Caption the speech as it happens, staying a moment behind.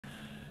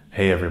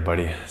Hey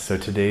everybody, so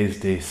today's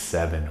day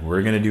 7.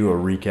 We're going to do a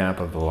recap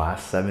of the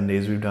last 7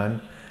 days we've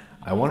done.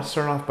 I want to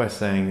start off by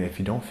saying if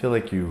you don't feel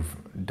like you've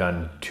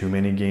done too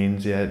many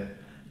gains yet,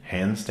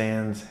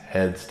 handstands,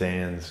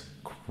 headstands,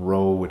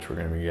 row, which we're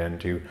going to be getting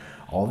to,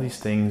 all these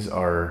things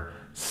are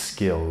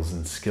skills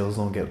and skills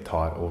don't get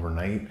taught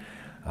overnight.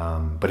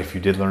 But if you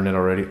did learn it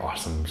already,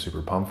 awesome, I'm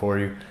super pumped for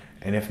you.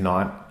 And if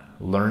not,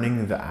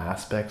 learning the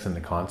aspects and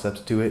the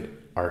concepts to it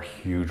are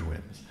huge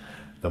wins.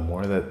 The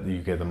more that you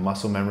get the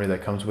muscle memory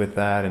that comes with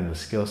that and the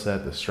skill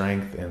set, the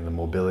strength and the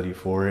mobility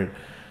for it,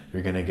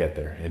 you're gonna get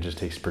there. It just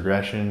takes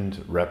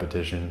progression,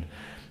 repetition.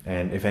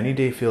 And if any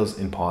day feels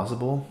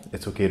impossible,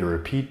 it's okay to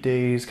repeat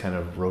days, kind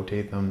of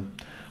rotate them,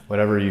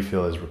 whatever you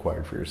feel is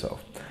required for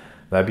yourself.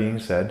 That being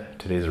said,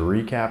 today's a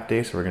recap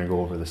day, so we're gonna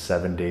go over the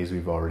 7 days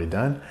we've already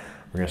done.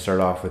 We're gonna start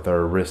off with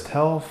our wrist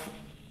health,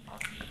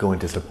 go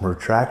into some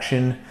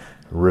retraction,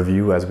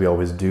 review as we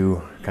always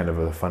do, kind of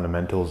the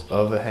fundamentals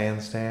of a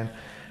handstand,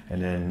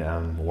 and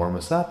then warm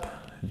us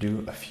up,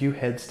 do a few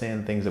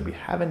headstand things that we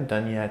haven't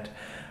done yet.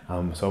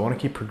 So I want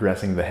to keep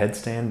progressing the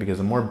headstand because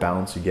the more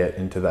balance you get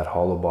into that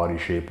hollow body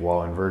shape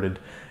while inverted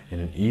in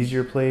an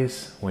easier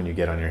place, when you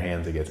get on your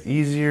hands it gets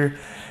easier.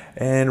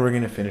 And we're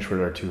going to finish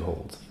with our 2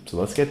 holds. So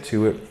let's get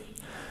to it.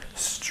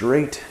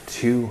 Straight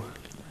to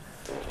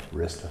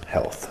wrist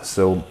health.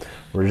 So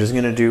we're just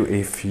going to do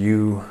a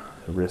few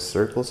wrist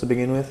circles to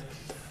begin with.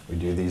 We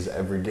do these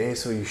every day,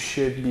 so you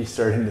should be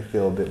starting to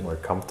feel a bit more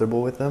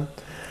comfortable with them.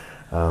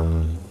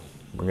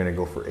 We're gonna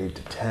go for 8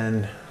 to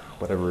 10.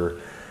 Whatever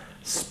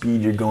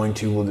speed you're going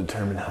to will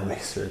determine how many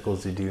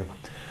circles you do.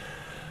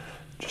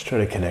 Just try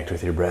to connect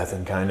with your breath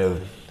and kind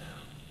of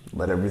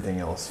let everything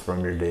else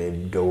from your day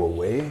go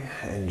away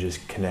and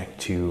just connect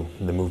to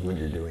the movement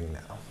you're doing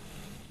now.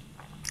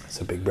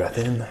 So big breath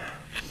in.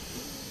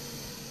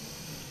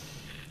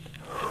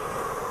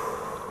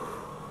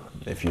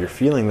 If you're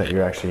feeling that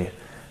you're actually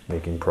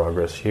making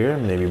progress here,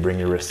 maybe bring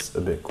your wrists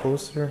a bit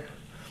closer.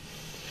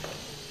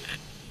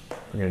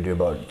 We're gonna do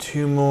about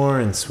 2 more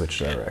and switch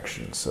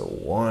directions. So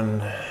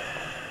 1,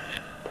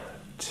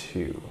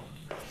 2.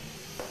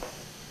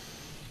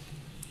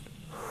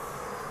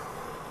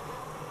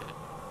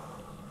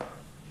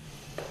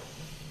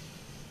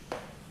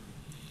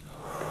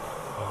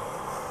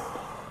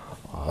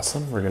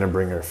 Awesome, we're gonna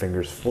bring our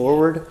fingers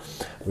forward.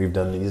 We've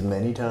done these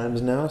many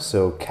times now.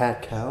 So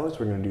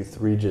cat-cows, we're gonna do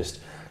 3 just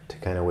to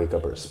kind of wake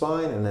up our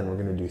spine, and then we're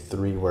gonna do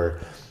 3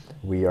 where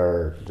we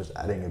are just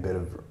adding a bit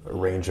of a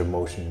range of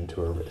motion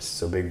into our wrists.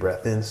 So big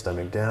breath in,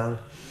 stomach down.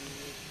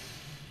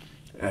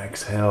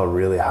 Exhale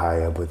really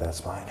high up with that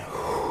spine.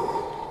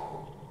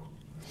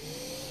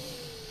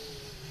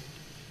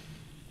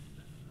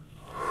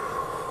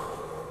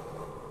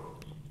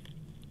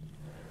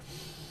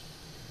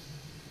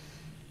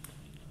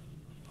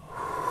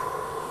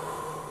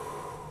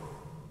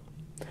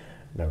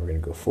 Now we're gonna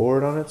go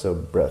forward on it. So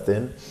breath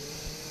in,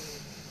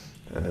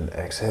 and then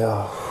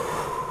exhale.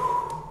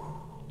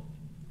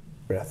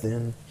 Breath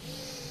in,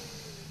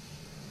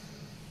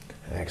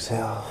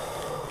 exhale,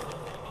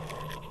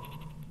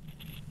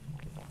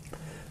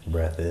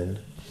 breath in,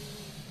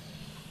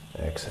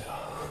 exhale.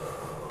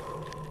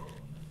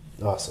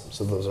 Awesome,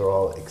 so those are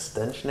all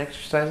extension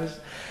exercises.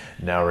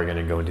 Now we're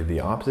gonna go into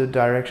the opposite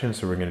direction,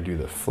 so we're gonna do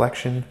the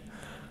flexion.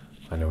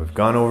 I know we've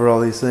gone over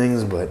all these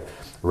things, but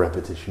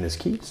repetition is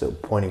key, so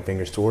pointing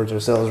fingers towards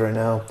ourselves right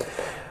now.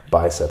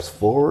 Biceps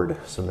forward,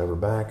 so never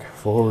back,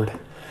 forward.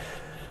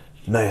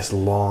 Nice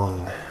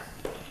long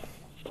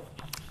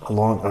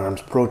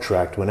arms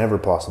protract whenever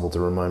possible to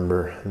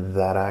remember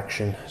that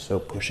action. So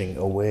pushing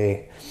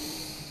away,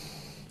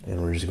 and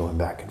we're just going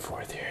back and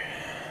forth here.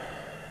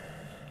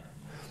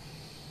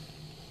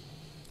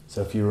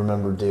 So if you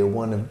remember day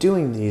 1 of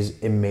doing these,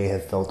 it may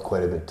have felt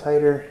quite a bit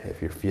tighter.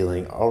 If you're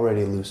feeling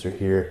already looser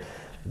here,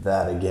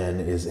 that again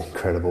is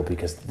incredible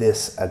because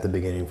this at the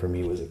beginning for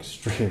me was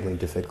extremely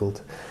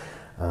difficult.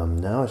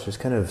 Now it's just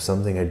kind of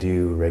something I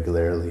do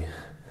regularly.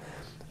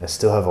 I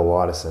still have a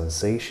lot of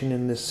sensation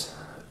in this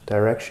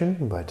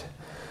direction, but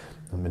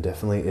it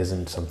definitely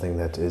isn't something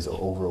that is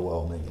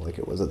overwhelming like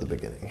it was at the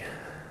beginning.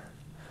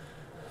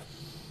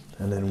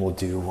 And then we'll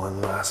do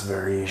one last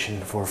variation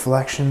for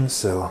flexion.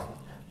 So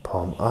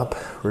palm up,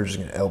 we're just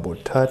gonna elbow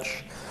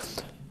touch,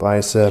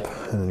 bicep,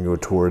 and then go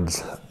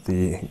towards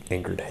the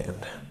anchored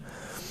hand.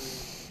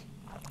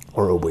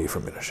 Or away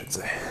from it, I should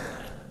say.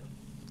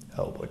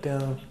 Elbow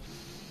down.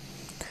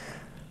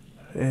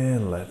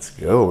 And let's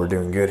go, we're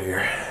doing good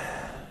here.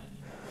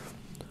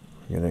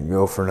 We're gonna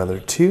go for another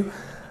 2.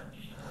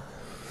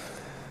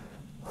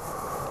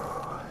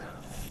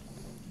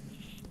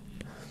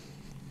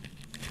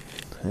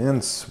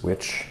 And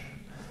switch.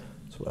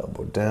 So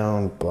elbow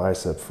down,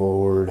 bicep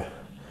forward.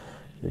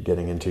 You're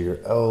getting into your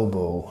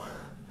elbow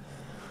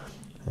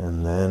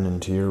and then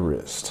into your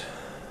wrist.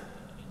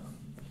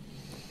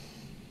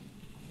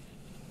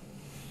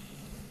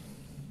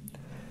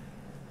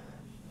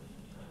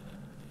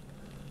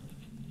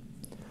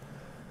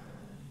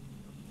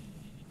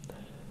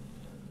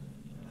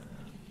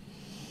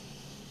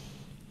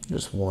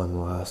 Just one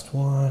last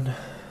one.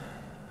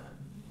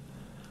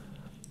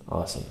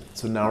 Awesome.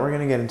 So now we're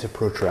gonna get into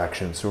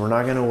protraction. So we're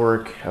not gonna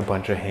work a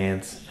bunch of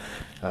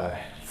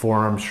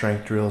forearm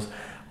strength drills.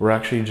 We're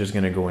actually just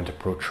gonna go into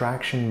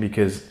protraction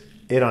because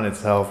it on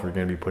itself, we're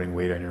gonna be putting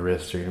weight on your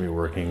wrists, you're gonna be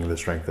working the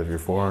strength of your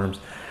forearms.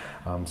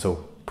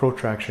 So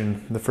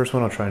protraction, the first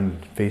one I'll try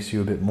and face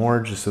you a bit more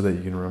just so that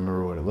you can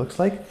remember what it looks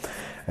like.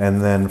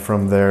 And then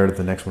from there,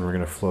 the next one, we're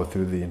gonna flow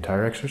through the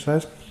entire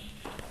exercise.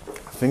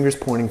 Fingers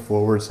pointing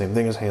forward, same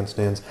thing as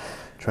handstands,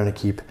 trying to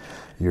keep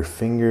your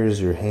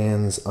fingers, your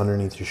hands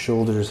underneath your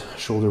shoulders,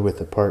 shoulder width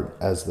apart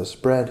as the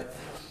spread.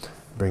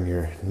 Bring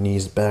your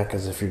knees back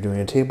as if you're doing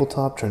a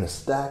tabletop, trying to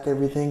stack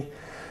everything.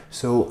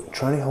 So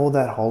trying to hold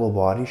that hollow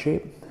body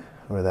shape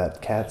or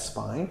that cat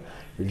spine.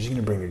 You're just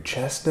gonna bring your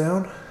chest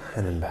down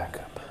and then back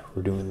up.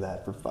 We're doing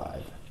that for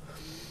 5,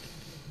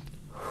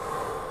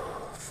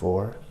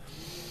 4,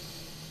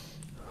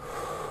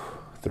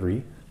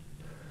 3,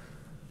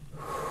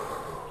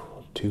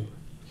 2,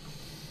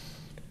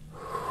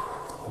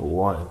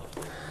 1.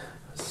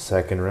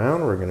 Second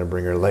round, we're gonna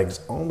bring our legs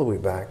all the way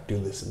back, do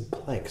this in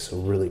plank. So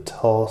really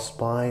tall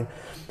spine,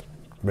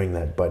 bring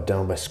that butt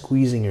down by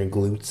squeezing your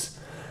glutes.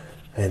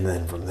 And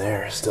then from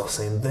there, still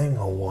same thing,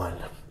 1,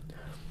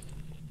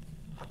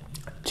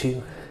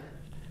 2,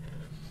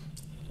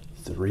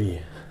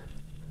 3,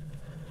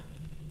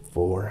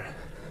 4,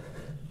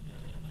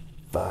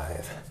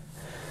 5.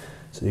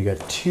 So you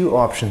got 2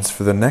 options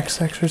for the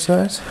next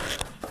exercise.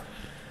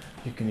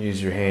 You can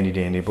use your handy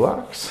dandy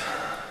blocks.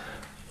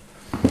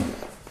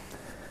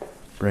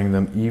 Bring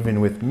them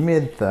even with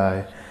mid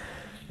thigh.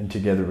 And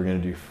together we're gonna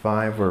do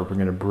 5 where we're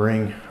gonna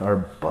bring our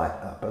butt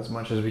up as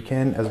much as we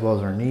can, as well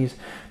as our knees,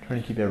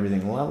 trying to keep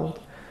everything leveled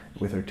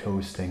with our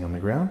toes staying on the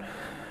ground.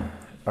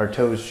 Our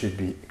toes should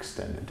be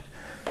extended.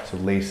 So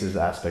laces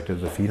aspect of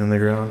the feet on the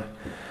ground.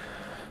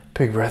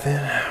 Big breath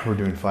in. We're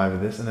doing 5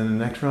 of this. And then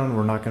the next round,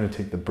 we're not gonna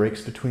take the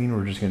breaks between.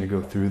 We're just gonna go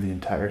through the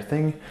entire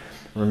thing.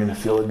 We're gonna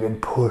feel a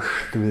good push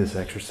through this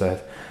exercise.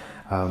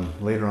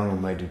 Later on, we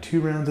might do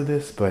 2 rounds of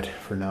this, but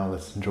for now,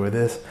 let's enjoy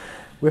this.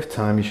 With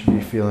time, you should be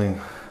feeling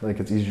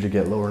like it's easier to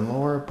get lower and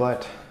lower,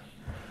 but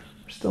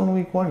we're still in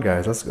week 1,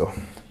 guys. Let's go.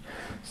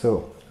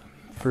 So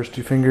first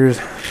 2 fingers,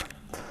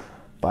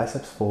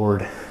 biceps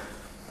forward,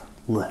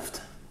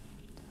 lift.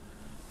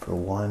 For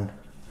 1,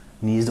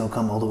 knees don't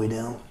come all the way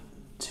down.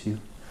 2,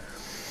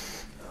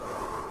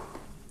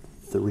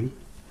 3,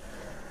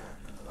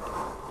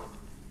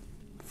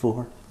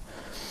 4,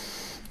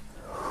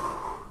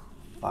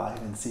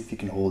 5, and see if you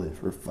can hold it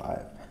for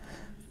 5,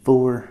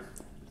 4,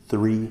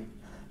 3,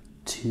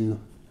 2,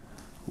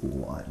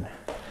 1.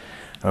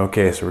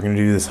 Okay, so we're gonna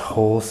do this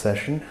whole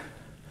session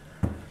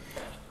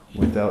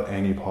without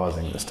any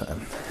pausing this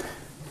time.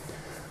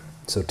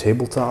 So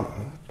tabletop,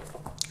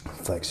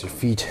 flex your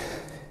feet.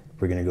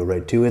 We're gonna go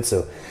right to it.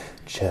 So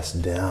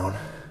chest down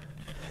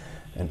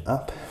and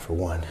up for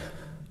 1,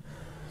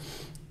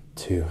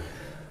 2,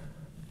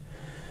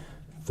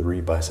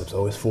 3, biceps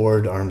always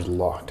forward, arms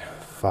locked,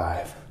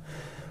 5.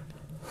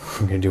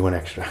 I'm gonna do 1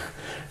 extra.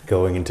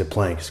 Going into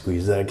plank,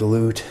 squeeze that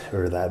glute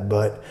or that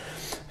butt.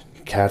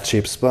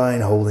 Cat-shaped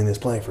spine, holding this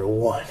plank for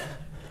 1,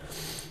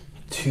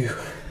 2,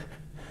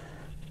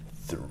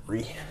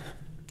 3,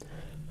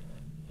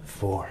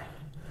 4,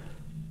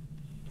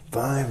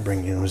 5.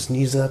 Bring those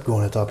knees up, go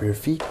on the top of your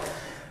feet.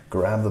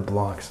 Grab the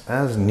blocks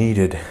as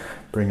needed.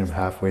 Bring them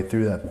halfway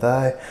through that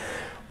thigh.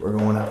 We're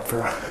going up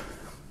for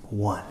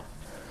 1,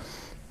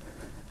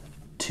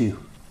 2,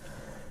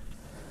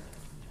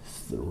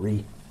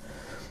 3,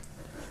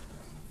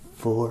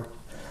 4,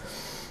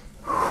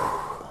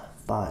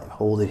 5.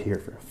 Hold it here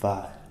for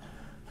 5,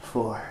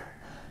 4,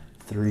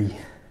 3,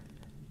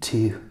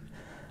 2,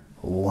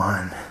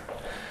 1.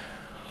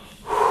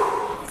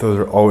 Those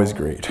are always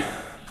great.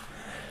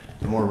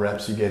 The more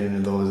reps you get into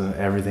those and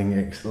everything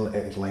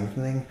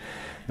lengthening,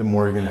 the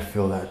more you're gonna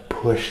feel that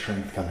push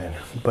strength come in.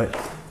 But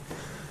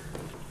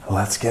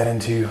let's get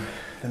into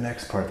the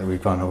next part that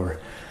we've gone over.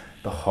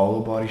 The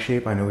hollow body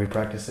shape. I know we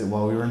practiced it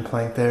while we were in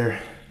plank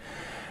there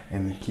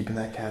and keeping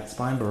that cat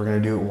spine, but we're gonna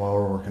do it while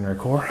we're working our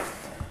core.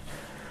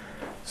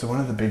 So one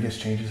of the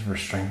biggest changes for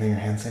strengthening your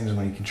handstands is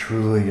when you can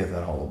truly get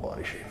that hollow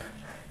body shape.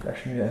 You're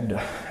actually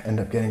gonna end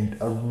up getting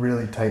a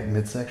really tight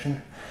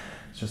midsection.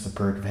 It's just a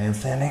perk of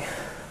handstanding.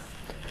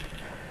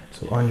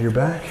 So onto your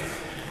back.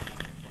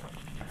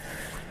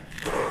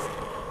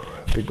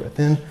 Big breath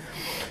in.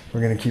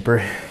 We're gonna keep our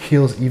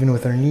heels even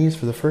with our knees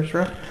for the first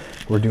round.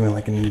 We're doing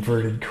like an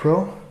inverted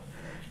crow.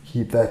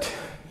 Keep that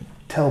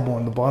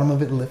tailbone, the bottom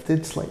of it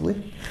lifted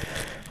slightly.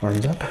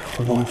 Arms up.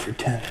 We're going for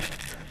 10,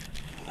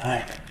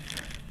 9,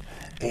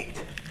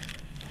 8,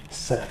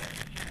 7,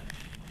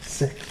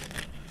 6,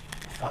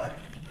 5,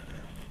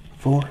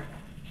 4,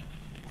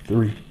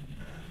 3,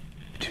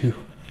 2,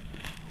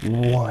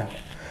 1.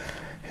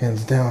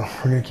 Hands down.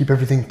 We're gonna keep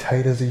everything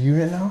tight as a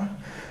unit now.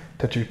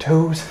 Touch your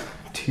toes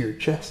to your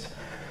chest.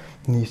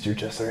 Knees to your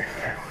chest, sorry.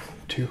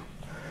 2,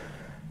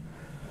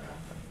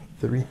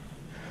 3,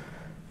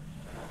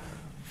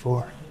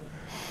 4,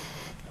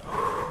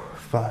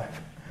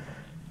 5,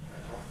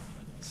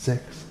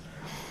 6,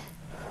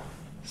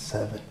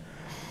 7,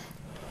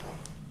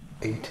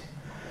 8,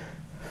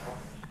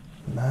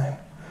 9,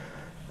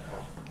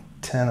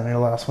 10. On your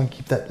last one,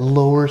 keep that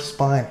lower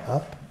spine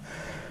up.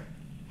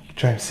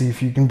 Try and see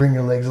if you can bring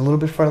your legs a little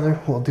bit farther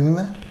while doing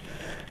that.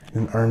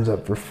 And arms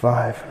up for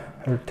 5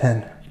 or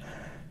 10,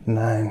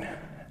 9,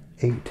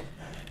 8,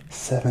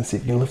 7. See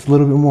if you can lift a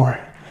little bit more.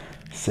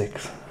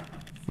 6,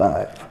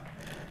 5,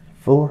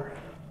 4,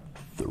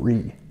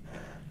 3,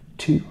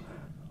 2,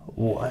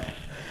 1.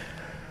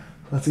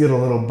 Let's get a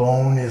little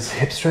bonus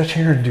hip stretch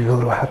here and do a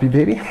little happy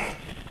baby.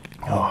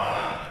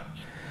 Oh,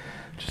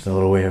 just a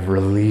little way of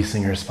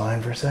releasing your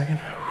spine for a second.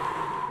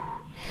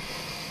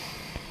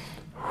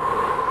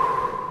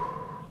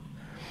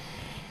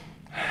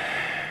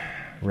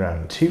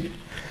 Round 2.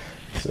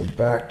 So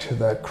back to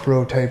that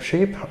crow type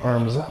shape,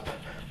 arms up.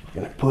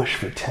 We're gonna push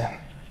for 10,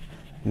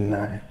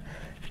 9,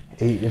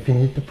 8. If you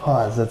need to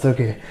pause, that's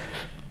okay.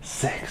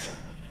 6,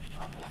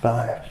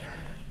 5,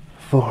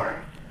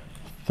 4,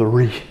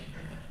 3,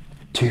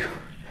 2,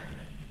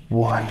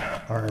 1.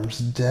 Arms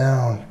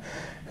down.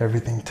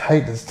 Everything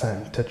tight this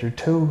time. Touch your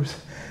toes.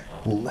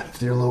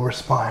 Lift your lower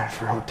spine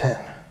for 10,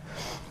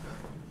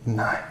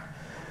 9,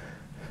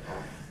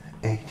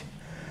 8,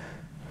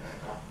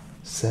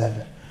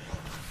 7,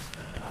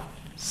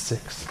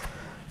 6,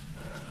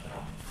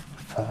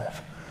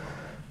 5,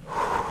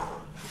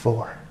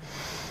 4,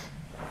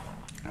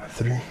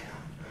 3,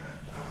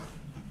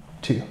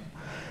 2,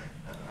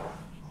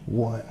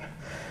 1.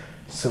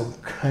 So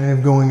kind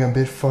of going a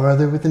bit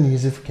farther with the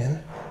knees if you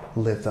can.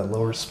 Lift that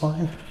lower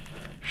spine.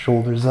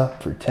 Shoulders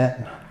up for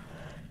 10,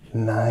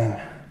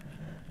 9,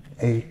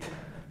 8,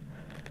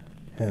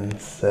 and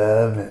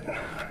 7,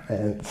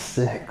 and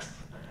 6,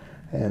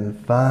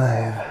 and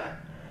 5,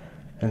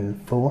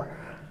 and 4,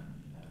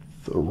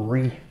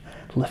 3.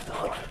 Lift a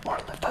little bit more.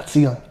 Lift that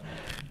ceiling.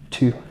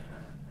 2,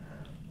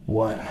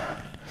 1.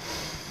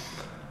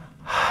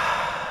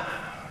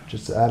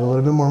 Just add a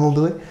little bit more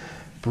mobility.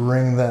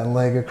 Bring that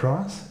leg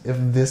across. If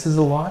this is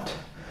a lot,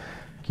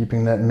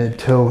 keeping that mid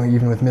toe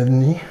even with mid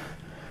knee,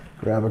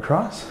 grab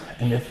across.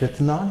 And if it's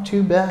not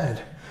too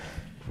bad,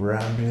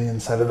 grab the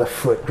inside of the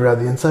foot, grab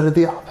the inside of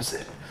the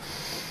opposite.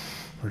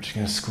 We're just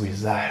gonna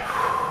squeeze that.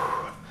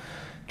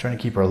 Trying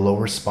to keep our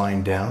lower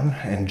spine down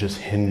and just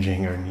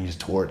hinging our knees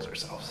towards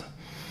ourselves.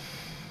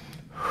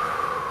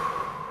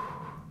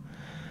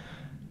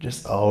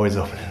 Just always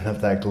opening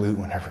up that glute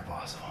whenever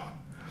possible.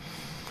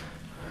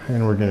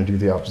 And we're gonna do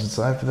the opposite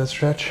side for that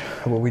stretch.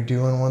 What we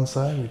do on one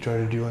side, we try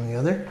to do on the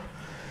other.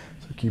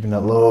 So keeping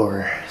that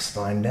lower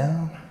spine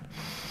down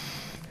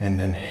and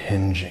then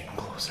hinging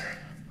closer.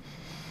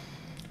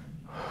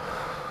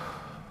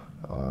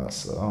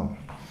 Awesome.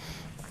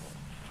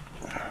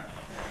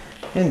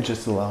 And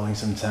just allowing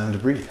some time to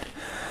breathe.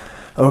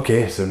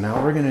 Okay, so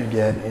now we're gonna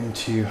get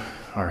into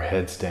our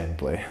headstand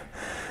play.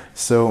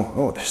 So,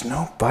 oh, there's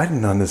no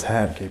button on this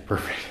hat. Okay,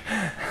 perfect.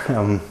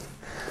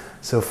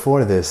 So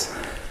for this,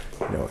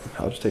 you know,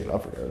 I'll just take it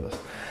off regardless.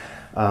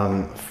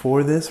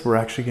 For this, we're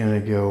actually gonna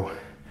go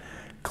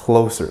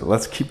closer.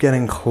 Let's keep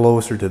getting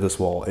closer to this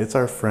wall. It's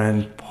our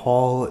friend.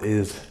 Paul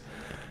is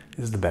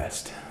the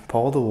best.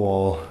 Paul the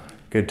wall,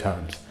 good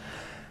times.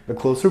 The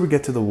closer we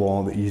get to the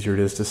wall, the easier it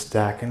is to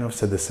stack. I know I've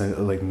said this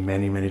like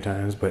many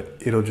times, but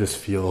it'll just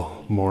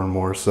feel more and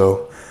more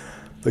so.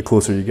 The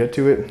closer you get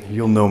to it,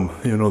 you'll know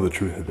the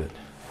truth of it.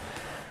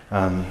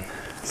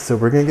 So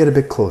we're gonna get a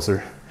bit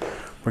closer.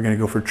 We're gonna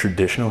go for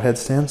traditional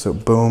headstand. So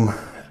boom,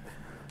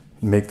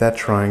 make that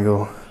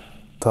triangle,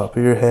 top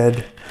of your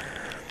head.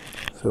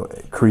 So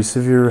crease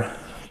of your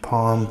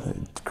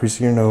palm, crease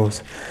of your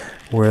nose,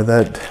 where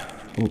that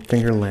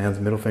finger lands,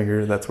 middle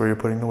finger, that's where you're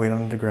putting the weight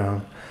on the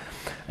ground.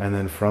 And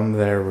then from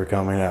there, we're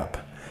coming up.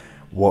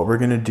 What we're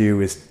gonna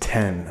do is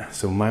 10.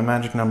 So my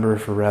magic number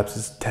for reps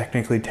is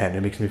technically 10.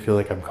 It makes me feel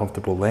like I'm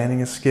comfortable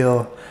landing a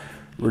skill.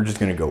 We're just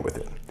gonna go with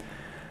it.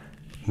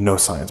 No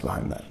science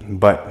behind that,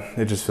 but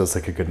it just feels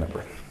like a good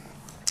number.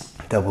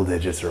 Double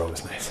digits are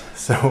always nice.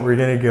 So we're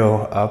gonna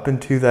go up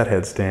into that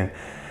headstand.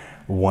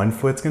 One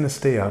foot's gonna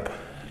stay up,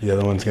 the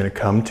other one's gonna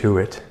come to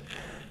it.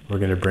 We're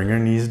gonna bring our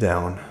knees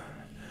down,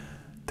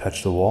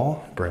 touch the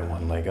wall, bring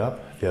one leg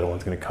up, the other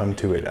one's gonna come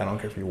to it. I don't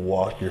care if you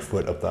walk your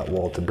foot up that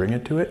wall to bring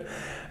it to it,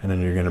 and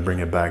then you're gonna bring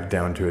it back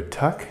down to a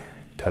tuck,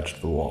 touch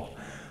the wall.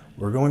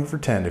 We're going for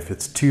 10. If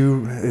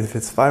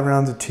it's 5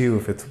 rounds of 2,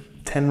 if it's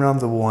 10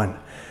 rounds of 1,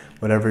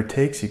 whatever it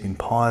takes, you can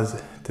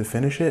pause to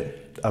finish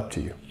it, up to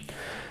you.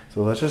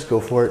 So let's just go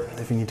for it.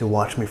 If you need to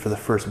watch me for the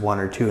first 1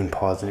 or 2 and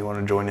pause and you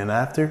wanna join in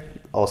after,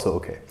 also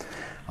okay.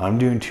 I'm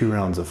doing 2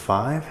 rounds of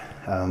 5,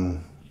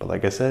 but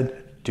like I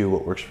said, do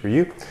what works for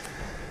you.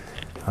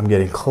 I'm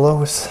getting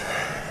close.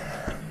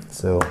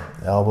 So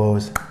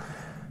elbows,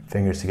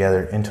 fingers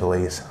together,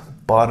 interlace,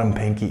 bottom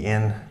pinky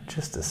in,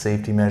 just a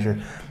safety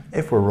measure.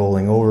 If we're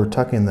rolling over,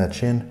 tuck in that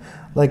chin,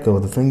 let go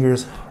of the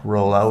fingers,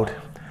 roll out.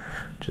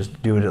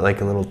 Just do it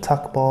like a little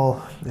tuck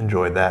ball.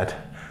 Enjoy that.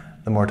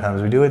 The more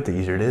times we do it, the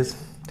easier it is.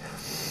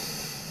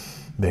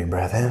 Big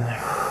breath in.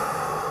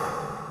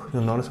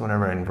 You'll notice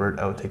whenever I invert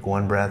out, take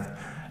 1 breath,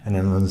 and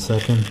then on the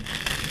second,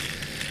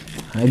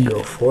 I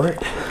go for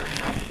it.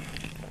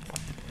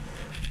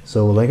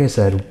 So like I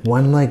said,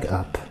 one leg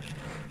up.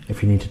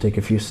 If you need to take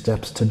a few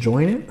steps to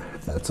join it,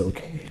 that's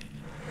okay.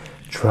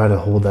 Try to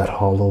hold that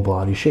hollow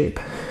body shape.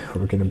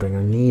 We're gonna bring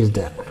our knees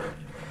down.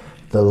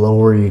 The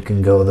lower you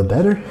can go, the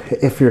better.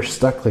 If you're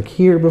stuck like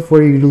here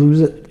before you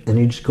lose it and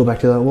you just go back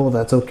to that wall,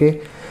 that's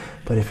okay.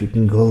 But if you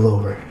can go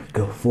lower,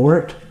 go for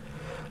it.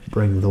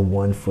 Bring the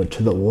one foot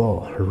to the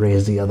wall,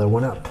 raise the other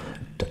one up.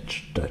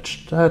 Touch,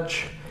 touch,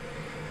 touch.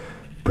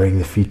 Bring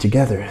the feet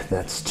together,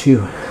 that's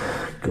 2.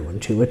 Go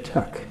into a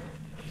tuck.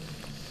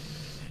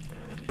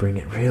 Bring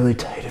it really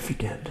tight if you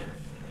can.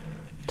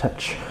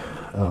 Touch,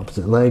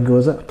 opposite leg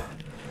goes up.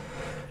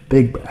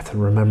 Big breath,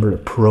 and remember to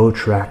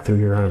protract through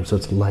your arms so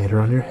it's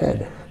lighter on your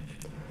head.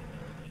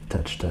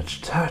 Touch,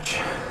 touch, touch.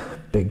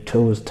 Big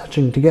toes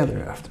touching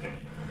together after.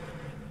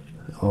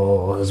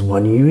 All as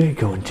one unit,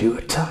 go into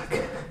a tuck.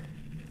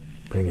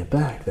 Bring it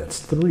back, that's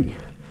 3.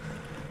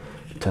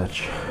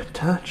 Touch,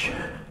 touch.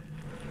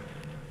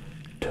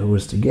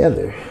 Toes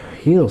together,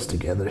 heels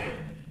together.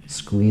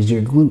 Squeeze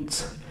your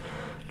glutes.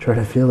 Try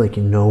to feel like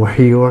you know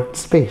where you are in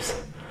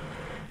space.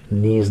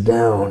 Knees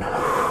down.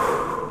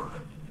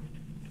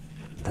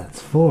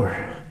 That's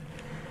 4.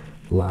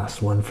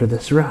 Last one for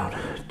this round.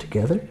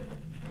 Together.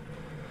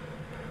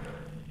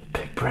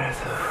 Big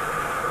breath.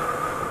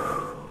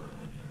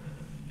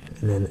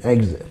 And then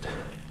exit.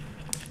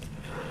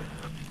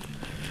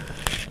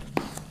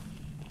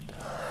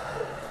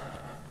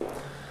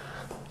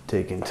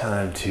 Taking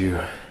time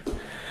to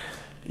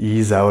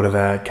ease out of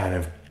that, kind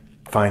of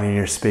finding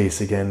your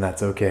space again,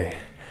 that's okay.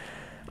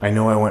 I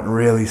know I went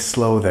really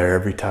slow there.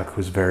 Every tuck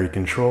was very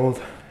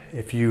controlled.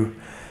 If you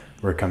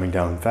were coming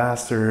down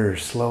faster or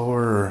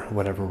slower or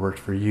whatever worked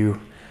for you,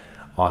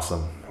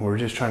 awesome. We're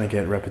just trying to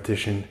get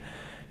repetition.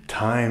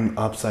 Time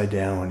upside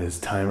down is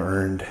time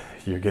earned.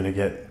 You're gonna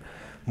get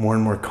more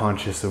and more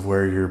conscious of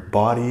where your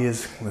body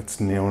is. That's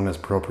known as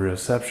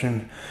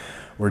proprioception.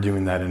 We're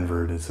doing that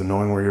inverted. So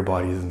knowing where your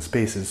body is in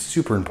space is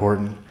super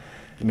important.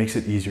 It makes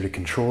it easier to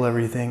control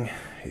everything.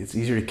 It's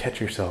easier to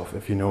catch yourself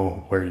if you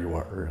know where you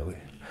are early.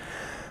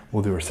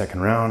 We'll do our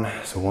second round.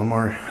 So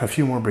a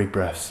few more big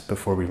breaths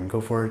before we even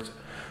go for it.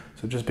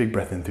 So just big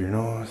breath in through your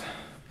nose.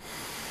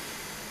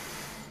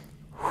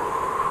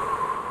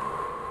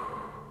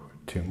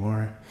 2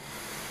 more.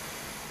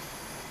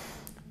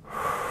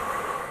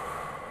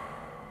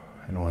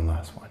 And one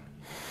last one.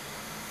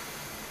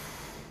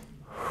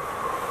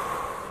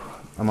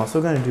 I'm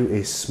also going to do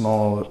a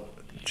small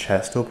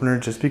chest opener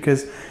just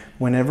because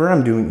whenever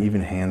I'm doing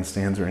even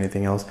handstands or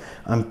anything else,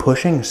 I'm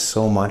pushing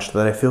so much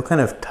that I feel kind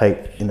of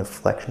tight in a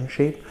flexion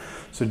shape.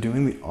 So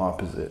doing the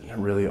opposite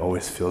really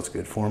always feels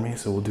good for me.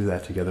 So we'll do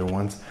that together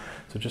once.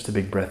 So just a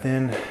big breath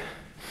in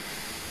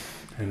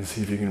and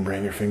see if you can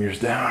bring your fingers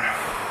down.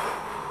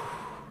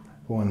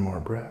 One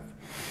more breath.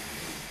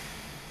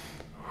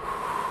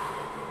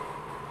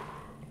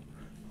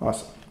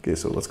 Awesome. Okay,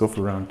 so let's go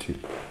for round 2.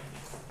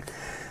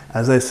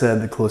 As I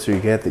said, the closer you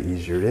get, the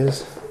easier it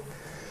is.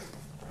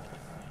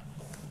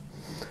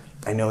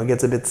 I know it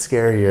gets a bit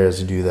scarier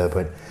as you do that,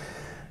 but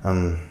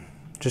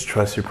just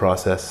trust your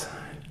process.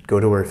 Go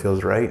to where it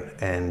feels right,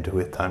 and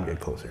with time, get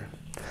closer.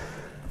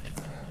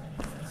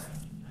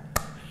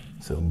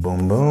 So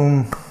boom,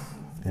 boom.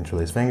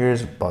 Interlace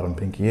fingers, bottom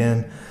pinky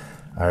in.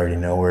 I already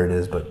know where it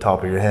is, but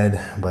top of your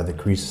head by the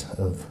crease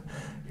of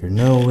your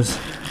nose.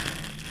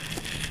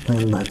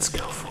 And let's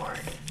go for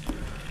it.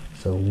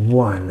 So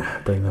 1,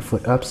 bring the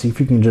foot up. See if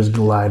you can just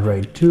glide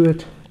right to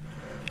it.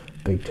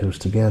 Big toes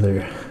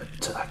together,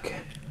 tuck.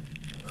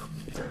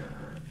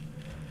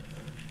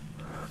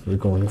 We're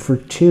going for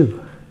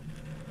 2.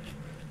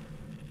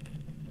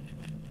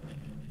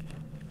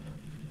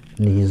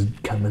 Knees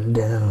coming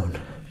down.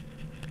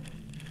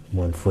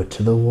 1 foot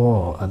to the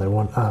wall, other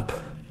one up.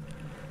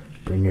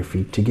 Bring your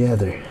feet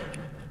together.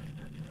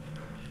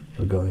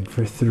 We're going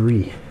for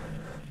 3.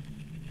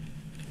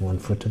 1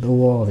 foot to the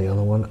wall, the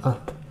other one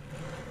up.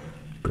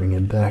 Bring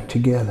it back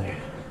together.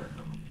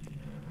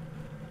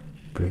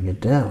 Bring it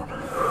down.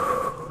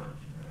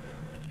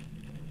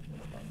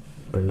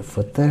 Bring the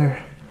foot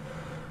there.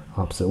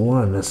 Opposite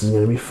one, this is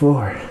going to be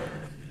 4.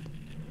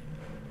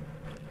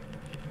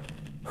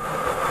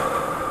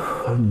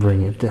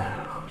 Bring it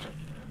down.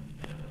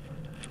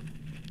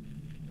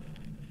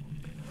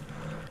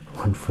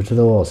 1 foot to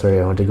the wall. Sorry,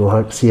 I want to go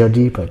out, see how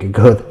deep I can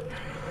go there.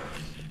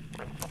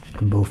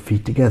 Both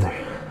feet together.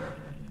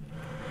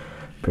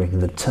 Bring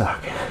the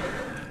tuck.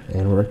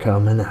 And we're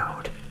coming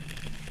out.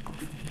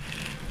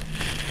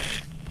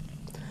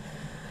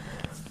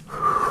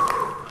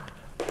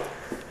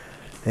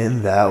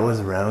 And that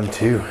was round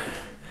 2.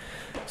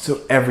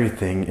 So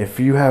everything, if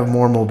you have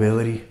more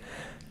mobility,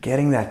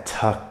 getting that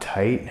tuck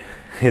tight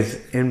is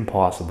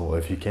impossible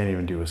if you can't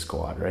even do a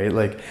squat, right?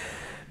 Like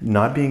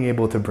not being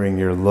able to bring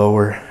your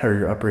lower or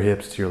your upper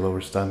hips to your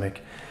lower stomach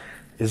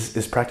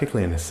is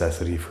practically a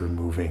necessity for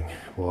moving,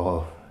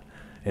 well,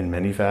 in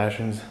many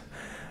fashions,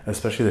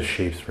 especially the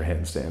shapes for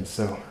handstands.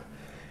 So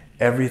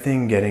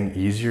everything getting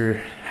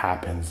easier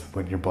happens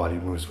when your body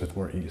moves with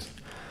more ease.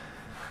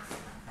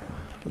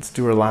 Let's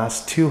do our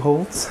last 2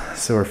 holds.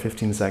 So our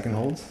 15-second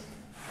holds.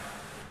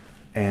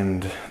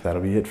 And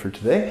that'll be it for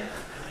today.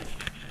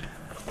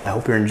 I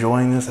hope you're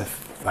enjoying this.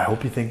 I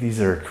hope you think these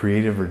are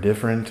creative or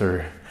different,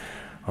 or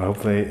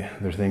hopefully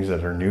they're things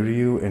that are new to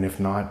you. And if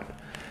not,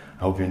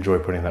 I hope you enjoy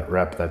putting that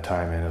rep, that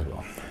time in as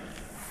well.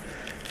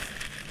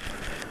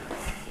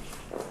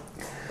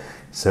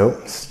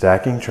 So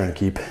stacking, trying to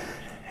keep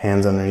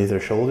hands underneath our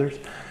shoulders.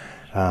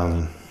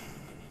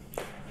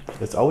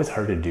 It's always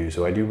hard to do,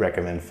 so I do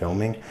recommend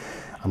filming.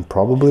 I'm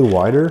probably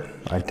wider.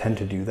 I tend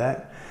to do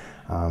that.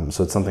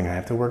 So it's something I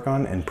have to work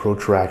on, and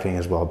protracting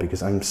as well,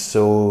 because I'm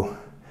so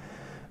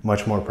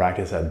much more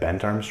practice at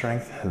bent arm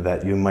strength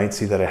that you might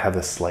see that I have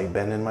a slight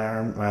bend in my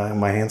arm,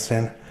 my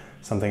handstand,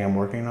 something I'm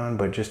working on,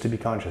 but just to be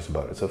conscious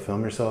about it. So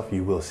film yourself,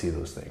 you will see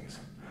those things.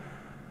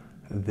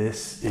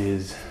 This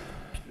is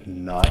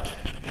not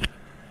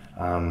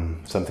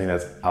something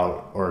that's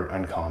out or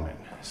uncommon.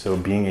 So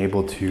being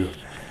able to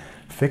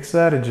fix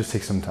that, it just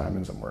takes some time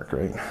and some work,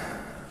 right?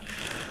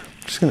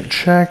 Just gonna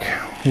check.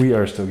 We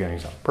are still getting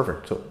some.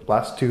 Perfect. So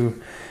last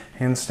 2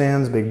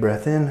 handstands, big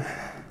breath in.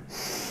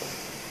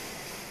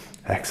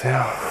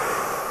 Exhale.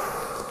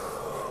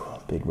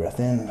 Big breath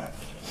in.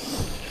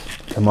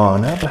 Come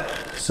on up.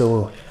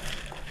 So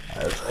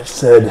as I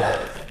said,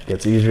 it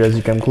gets easier as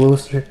you come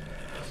closer.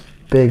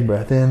 Big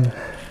breath in.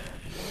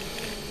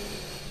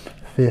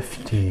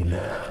 15,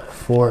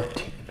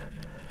 14,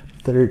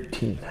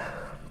 13,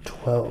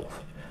 12,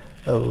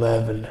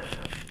 11,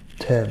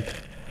 10,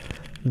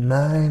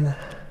 9,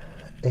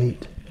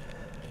 8,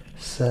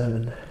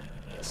 7,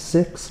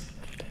 6,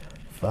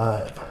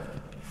 5,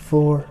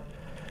 4,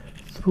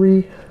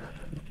 3,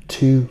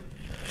 2,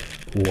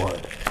 1.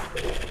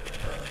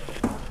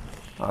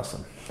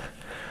 Awesome.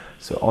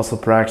 So also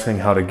practicing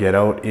how to get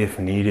out if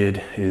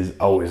needed is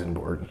always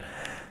important.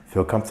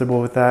 Feel comfortable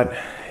with that.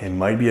 It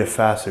might be a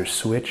faster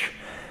switch.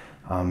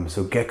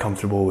 So get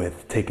comfortable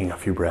with taking a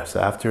few breaths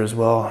after as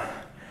well.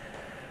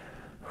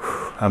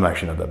 I'm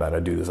actually not that bad.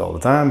 I do this all the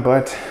time,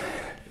 but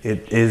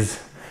it is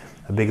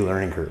a big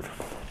learning curve.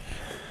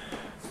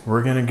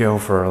 We're gonna go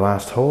for our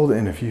last hold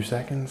in a few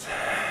seconds.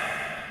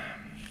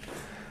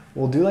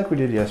 We'll do like we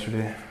did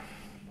yesterday.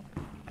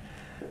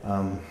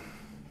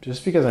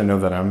 Just because I know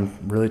that I'm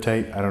really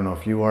tight. I don't know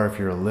if you are, if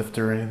you're a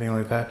lifter or anything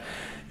like that.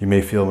 You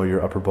may feel where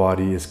your upper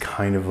body is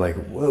kind of like,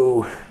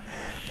 whoa,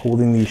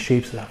 holding these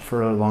shapes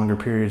for a longer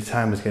period of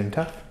time is getting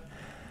tough.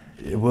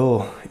 It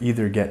will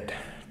either get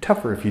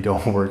tougher if you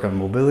don't work on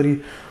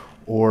mobility,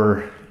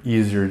 or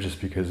easier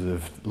just because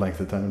of length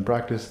of time in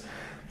practice.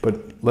 But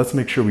let's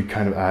make sure we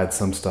kind of add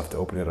some stuff to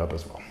open it up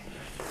as well.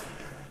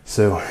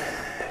 So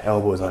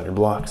elbows on your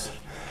blocks.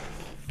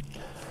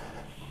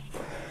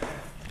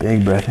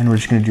 Big breath in. We're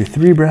just gonna do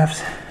 3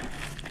 breaths.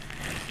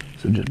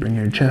 So just bring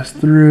your chest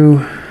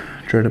through.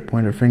 Try to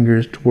point our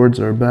fingers towards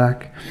our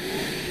back.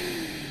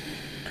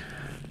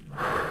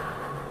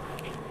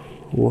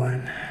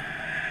 1.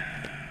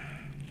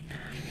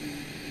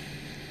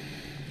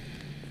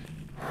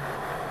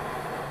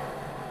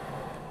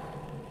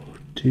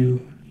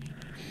 2.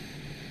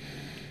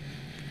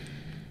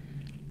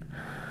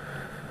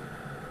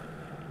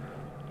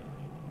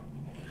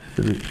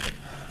 3.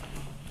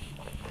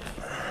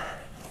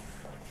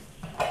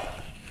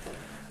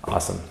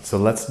 Awesome. So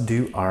let's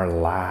do our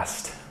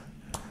last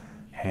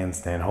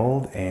handstand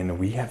hold, and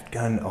we have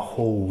done a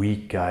whole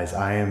week, guys.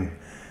 I am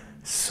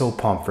so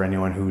pumped for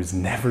anyone who's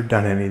never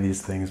done any of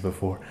these things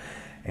before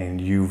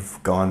and you've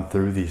gone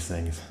through these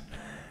things.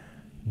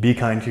 Be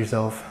kind to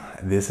yourself.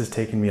 This has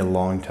taken me a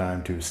long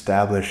time to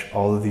establish.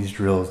 All of these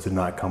drills did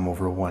not come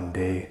over one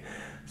day.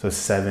 So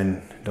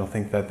 7, don't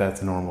think that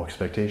that's a normal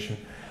expectation.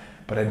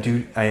 But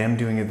I am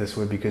doing it this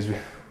way because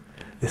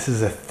this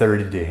is a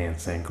 30-day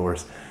handstand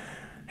course.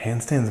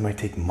 Handstands might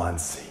take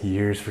months,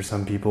 years for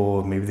some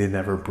people. Maybe they've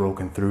never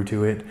broken through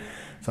to it.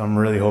 So I'm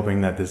really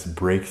hoping that this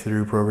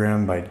breakthrough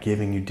program, by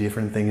giving you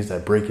different things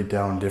that break it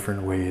down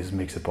different ways,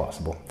 makes it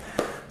possible.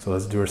 So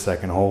let's do our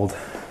second hold.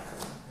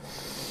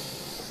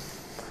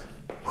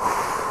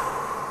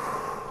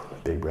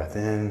 Big breath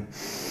in.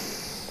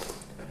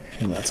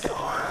 And let's go.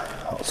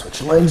 I'll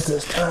switch legs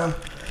this time.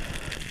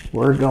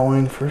 We're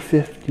going for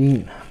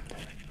 15,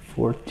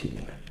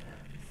 14,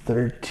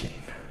 13,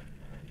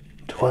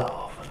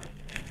 12,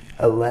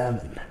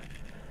 11,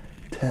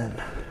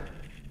 10,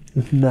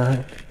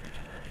 9,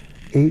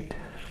 8,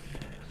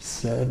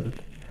 7,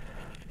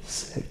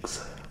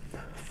 6,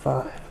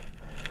 5,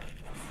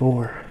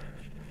 4,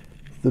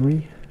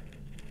 3,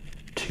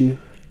 2,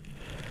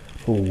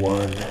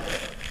 1.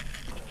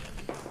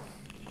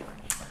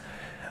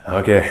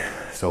 Okay,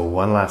 so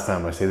one last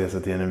time. I say this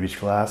at the end of each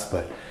class,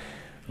 but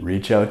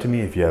reach out to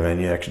me if you have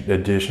any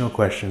additional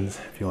questions.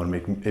 If you want me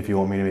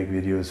to make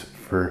videos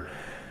for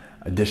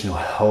additional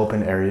help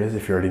in areas,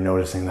 if you're already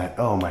noticing that,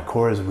 oh, my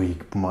core is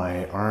weak,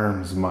 my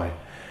arms,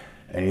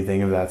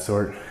 anything of that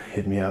sort,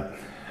 hit me up.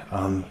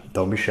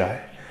 Don't be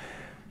shy,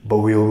 but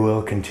we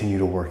will continue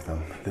to work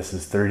them. This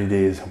is 30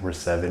 days, we're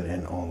 7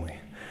 in only.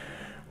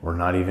 We're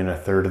not even a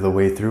third of the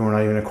way through, we're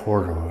not even a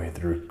quarter of the way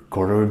through.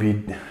 Quarter would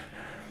be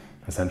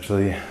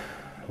essentially,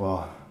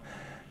 well,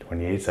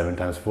 28, 7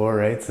 times 4,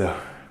 right? So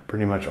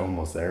pretty much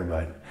almost there,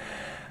 but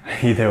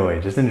either way,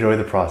 just enjoy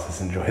the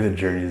process, enjoy the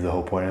journey is the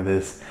whole point of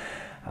this.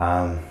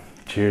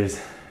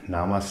 Cheers,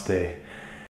 namaste.